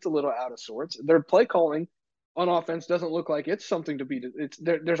looks like it's a little out of sorts. Their play calling on offense doesn't look like it's something to be. It's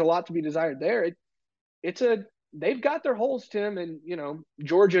there's a lot to be desired there. They've got their holes, Tim, and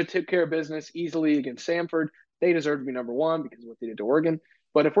Georgia took care of business easily against Samford. They deserve to be number one because of what they did to Oregon.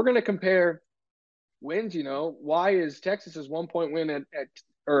 But if we're going to compare wins, why is Texas's 1-point win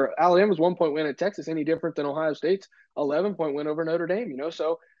or Alabama's 1-point win at Texas any different than Ohio State's 11-point win over Notre Dame?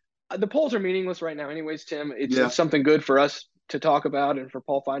 So the polls are meaningless right now, anyways, Tim. It's something good for us to talk about and for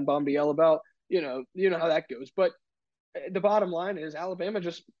Paul Feinbaum to yell about. You know how that goes. But the bottom line is Alabama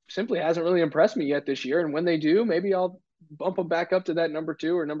just simply hasn't really impressed me yet this year. And when they do, maybe I'll bump them back up to that number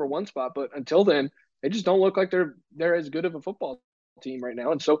 2 or number 1 spot. But until then, they just don't look like they're as good of a football team right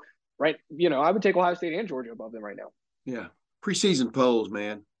now. And so, I would take Ohio State and Georgia above them right now. Yeah. Preseason polls,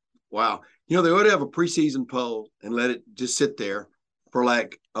 man. Wow. They ought to have a preseason poll and let it just sit there for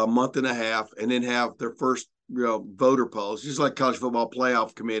like a month and a half and then have their first voter polls, just like college football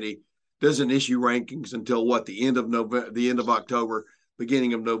playoff committee doesn't issue rankings until the end of November, the end of October,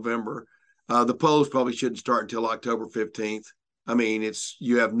 beginning of November. The polls probably shouldn't start until October 15th. I mean,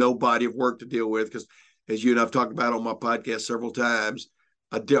 you have no body of work to deal with because, as you and I've talked about on my podcast several times,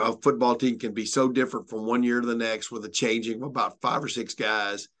 a football team can be so different from one year to the next with a changing of about 5 or 6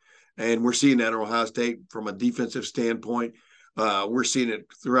 guys. And we're seeing that in Ohio State from a defensive standpoint. We're seeing it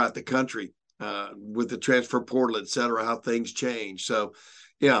throughout the country with the transfer portal, et cetera, how things change. So,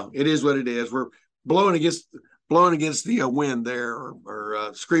 yeah, it is what it is. We're blowing against the wind there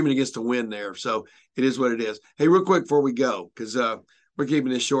or screaming against the wind there. So it is what it is. Hey, real quick before we go, because we're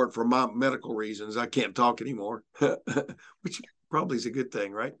keeping this short for my medical reasons. I can't talk anymore, which probably is a good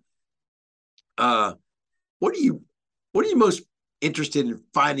thing, right? What are you most interested in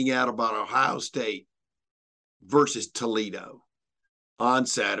finding out about Ohio State versus Toledo on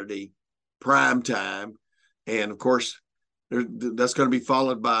Saturday, prime time? And of course, that's going to be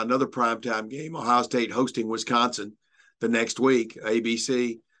followed by another primetime game, Ohio State hosting Wisconsin the next week,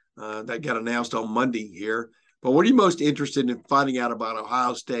 ABC. That got announced on Monday here. But what are you most interested in finding out about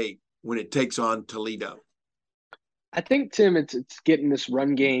Ohio State when it takes on Toledo? I think, Tim, it's getting this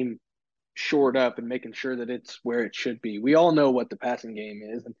run game shored up and making sure that it's where it should be. We all know what the passing game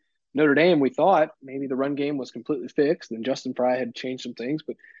is. And Notre Dame, we thought maybe the run game was completely fixed and Justin Fry had changed some things,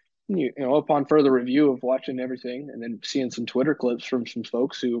 but upon further review of watching everything and then seeing some Twitter clips from some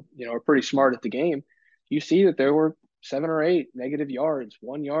folks who, are pretty smart at the game, you see that there were 7 or 8 negative yards,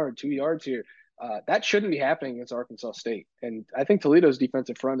 1 yard, 2 yards here. That shouldn't be happening against Arkansas State. And I think Toledo's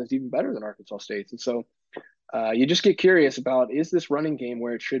defensive front is even better than Arkansas State's. And so you just get curious about, is this running game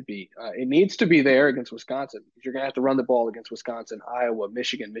where it should be? It needs to be there against Wisconsin because you're going to have to run the ball against Wisconsin, Iowa,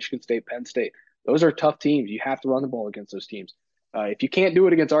 Michigan State, Penn State. Those are tough teams. You have to run the ball against those teams. If you can't do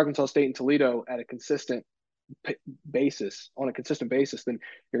it against Arkansas State and Toledo at a consistent basis, then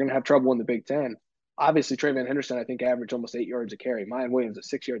you're going to have trouble in the Big Ten. Obviously, Trayvon Henderson, I think, averaged almost 8 yards a carry. Mayan Williams at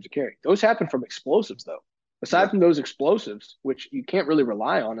 6 yards a carry. Those happen from explosives, though. Aside from those explosives, which you can't really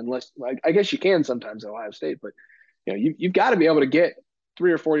rely on unless, I guess you can sometimes at Ohio State, but you've got to be able to get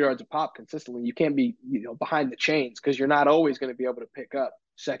 3 or 4 yards a pop consistently. You can't be behind the chains because you're not always going to be able to pick up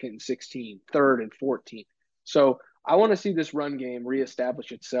 2nd and 16, 3rd and 14. So I want to see this run game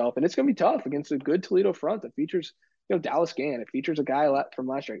reestablish itself, and it's going to be tough against a good Toledo front that features Dallas Gann. It features a guy from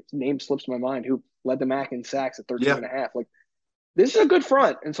last year. His name slips my mind, who led the MAC in sacks at 13 and a half. This is a good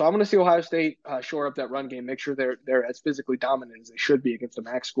front, and so I'm going to see Ohio State shore up that run game, make sure they're as physically dominant as they should be against a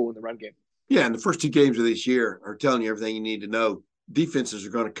MAC school in the run game. Yeah, and the first 2 games of this year are telling you everything you need to know. Defenses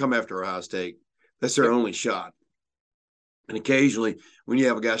are going to come after Ohio State. That's their only shot. And occasionally, when you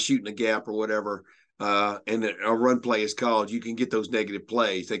have a guy shooting a gap or whatever, and a run play is called, you can get those negative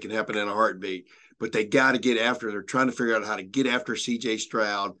plays. They can happen in a heartbeat. But they got to get after. They're trying to figure out how to get after C.J.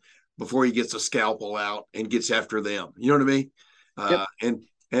 Stroud before he gets a scalpel out and gets after them. You know what I mean?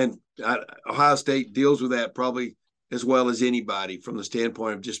 And Ohio State deals with that probably as well as anybody from the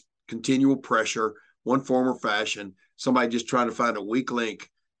standpoint of just continual pressure, one form or fashion, somebody just trying to find a weak link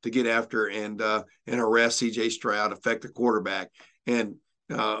to get after and harass C.J. Stroud, affect the quarterback. And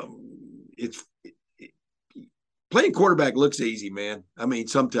playing quarterback looks easy, man. I mean,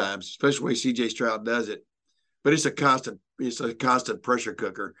 sometimes, especially the way C.J. Stroud does it, but it's a constant pressure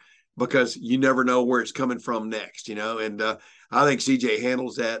cooker because you never know where it's coming from next, and I think CJ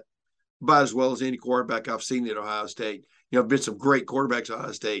handles that about as well as any quarterback I've seen at Ohio State. Been some great quarterbacks at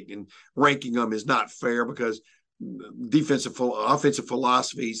Ohio State, and ranking them is not fair because offensive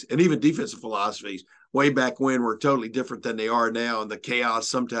philosophies and even defensive philosophies way back when were totally different than they are now, and the chaos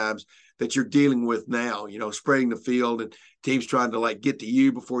sometimes that you're dealing with now, spreading the field and teams trying to get to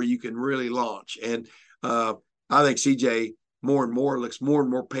you before you can really launch. And I think CJ more and more looks more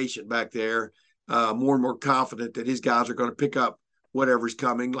and more patient back there. more and more confident that his guys are going to pick up whatever's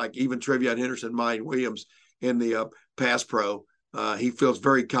coming, like even Trevion Henderson, Mike Williams in the pass pro. He feels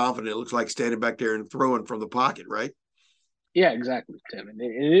very confident. It looks like standing back there and throwing from the pocket, right? Yeah, exactly, Tim. And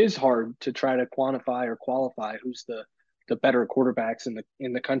it is hard to try to quantify or qualify who's the better quarterbacks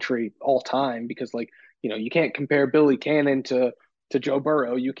in the country all time, because, like, you can't compare Billy Cannon to Joe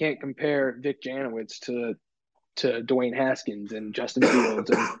Burrow. You can't compare Vic Janowitz to Dwayne Haskins and Justin Fields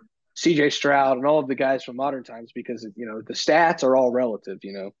and C.J. Stroud and all of the guys from modern times, because the stats are all relative.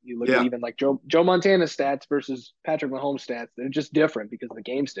 You look at even like Joe Montana's stats versus Patrick Mahomes' stats; they're just different because the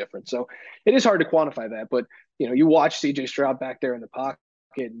game's different. So it is hard to quantify that. But you watch C.J. Stroud back there in the pocket,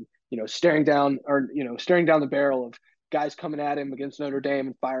 and staring down the barrel of guys coming at him against Notre Dame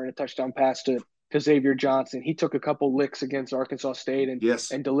and firing a touchdown pass to Xavier Johnson. He took a couple licks against Arkansas State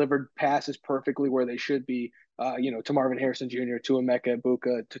and delivered passes perfectly where they should be. To Marvin Harrison Jr., to Emeka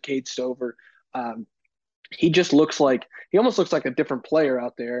Egbuka, to Cade Stover. He almost looks like a different player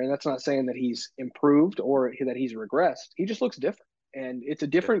out there. And that's not saying that he's improved or that he's regressed. He just looks different. And it's a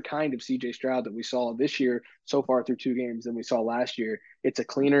different kind of CJ Stroud that we saw this year so far through 2 games than we saw last year. It's a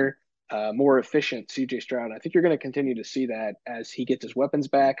cleaner, more efficient CJ Stroud. I think you're going to continue to see that as he gets his weapons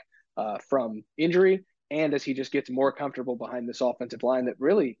back from injury, and as he just gets more comfortable behind this offensive line that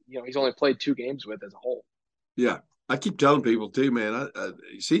really, he's only played 2 games with as a whole. Yeah, I keep telling people too, man,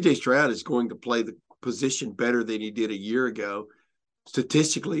 C.J. Stroud is going to play the position better than he did a year ago.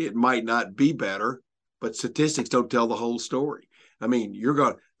 Statistically, it might not be better, but statistics don't tell the whole story. I mean, you're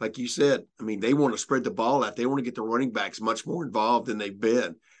going to, like you said, they want to spread the ball out. They want to get the running backs much more involved than they've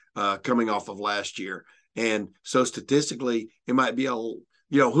been coming off of last year. And so statistically, it might be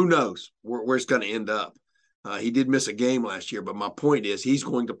who knows where it's going to end up. He did miss a game last year, but my point is he's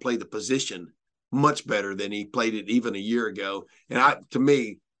going to play the position much better than he played it even a year ago. And to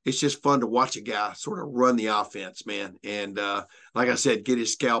me, it's just fun to watch a guy sort of run the offense, man. And like I said, get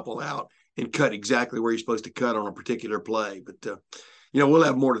his scalpel out and cut exactly where he's supposed to cut on a particular play. But, we'll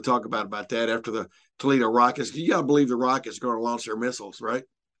have more to talk about that after the Toledo Rockets. You got to believe the Rockets are going to launch their missiles, right?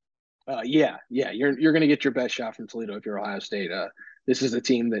 Yeah. You're going to get your best shot from Toledo if you're Ohio State. This is a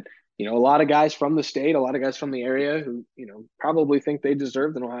team that, a lot of guys from the state, a lot of guys from the area who, probably think they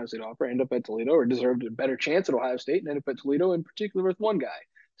deserved an Ohio State offer, end up at Toledo, or deserved a better chance at Ohio State and end up at Toledo, in particular with one guy.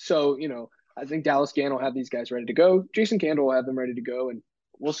 So, I think Dallas Gann will have these guys ready to go. Jason Candle will have them ready to go. And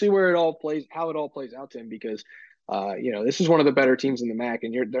we'll see how it all plays out to him, because, this is one of the better teams in the MAC,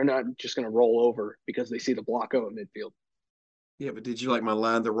 and they're not just going to roll over because they see the block O at midfield. Yeah, but did you like my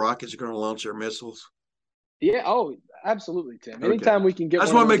line? The Rockets are going to launch their missiles. Yeah. Oh, absolutely, Tim. Anytime we can get, I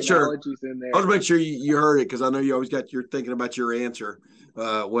just want to make sure. In there. I want to make sure you heard it, because I know you always you're thinking about your answer.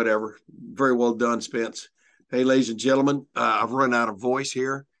 Whatever. Very well done, Spence. Hey, ladies and gentlemen, I've run out of voice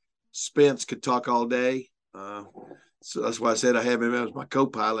here. Spence could talk all day, so that's why I said I have him as my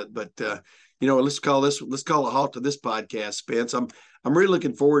co-pilot. But let's call a halt to this podcast, Spence. I'm really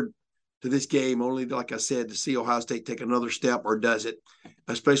looking forward to this game, only, like I said, to see Ohio State take another step, or does it,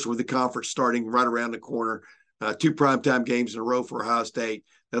 especially with the conference starting right around the corner. 2 primetime games in a row for Ohio State.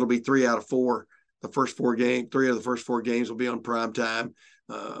 That'll be 3 out of 4. The first 4 games, 3 of the first 4 games will be on primetime.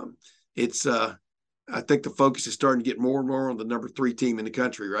 I think the focus is starting to get more and more on the number 3 team in the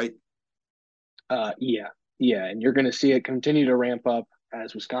country, right? Yeah. And you're going to see it continue to ramp up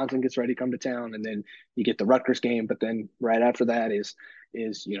as Wisconsin gets ready to come to town, and then you get the Rutgers game. But then right after that is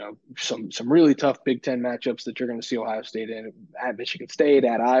some really tough Big Ten matchups that you're going to see Ohio State in, at Michigan State,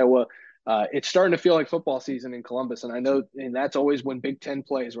 at Iowa. It's starting to feel like football season in Columbus, and I know, and that's always when Big Ten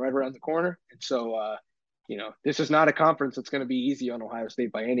plays, right around the corner. And so, this is not a conference that's going to be easy on Ohio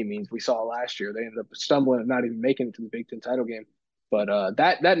State by any means. We saw last year they ended up stumbling and not even making it to the Big Ten title game. But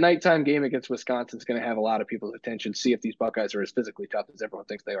that nighttime game against Wisconsin is going to have a lot of people's attention. See if these Buckeyes are as physically tough as everyone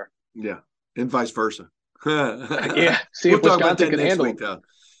thinks they are. Yeah, and vice versa. Yeah, see we'll if talk about Wisconsin that can next handle week, though.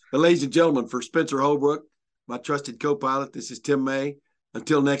 But ladies and gentlemen, for Spencer Holbrook, my trusted co-pilot, this is Tim May.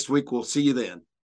 Until next week, we'll see you then.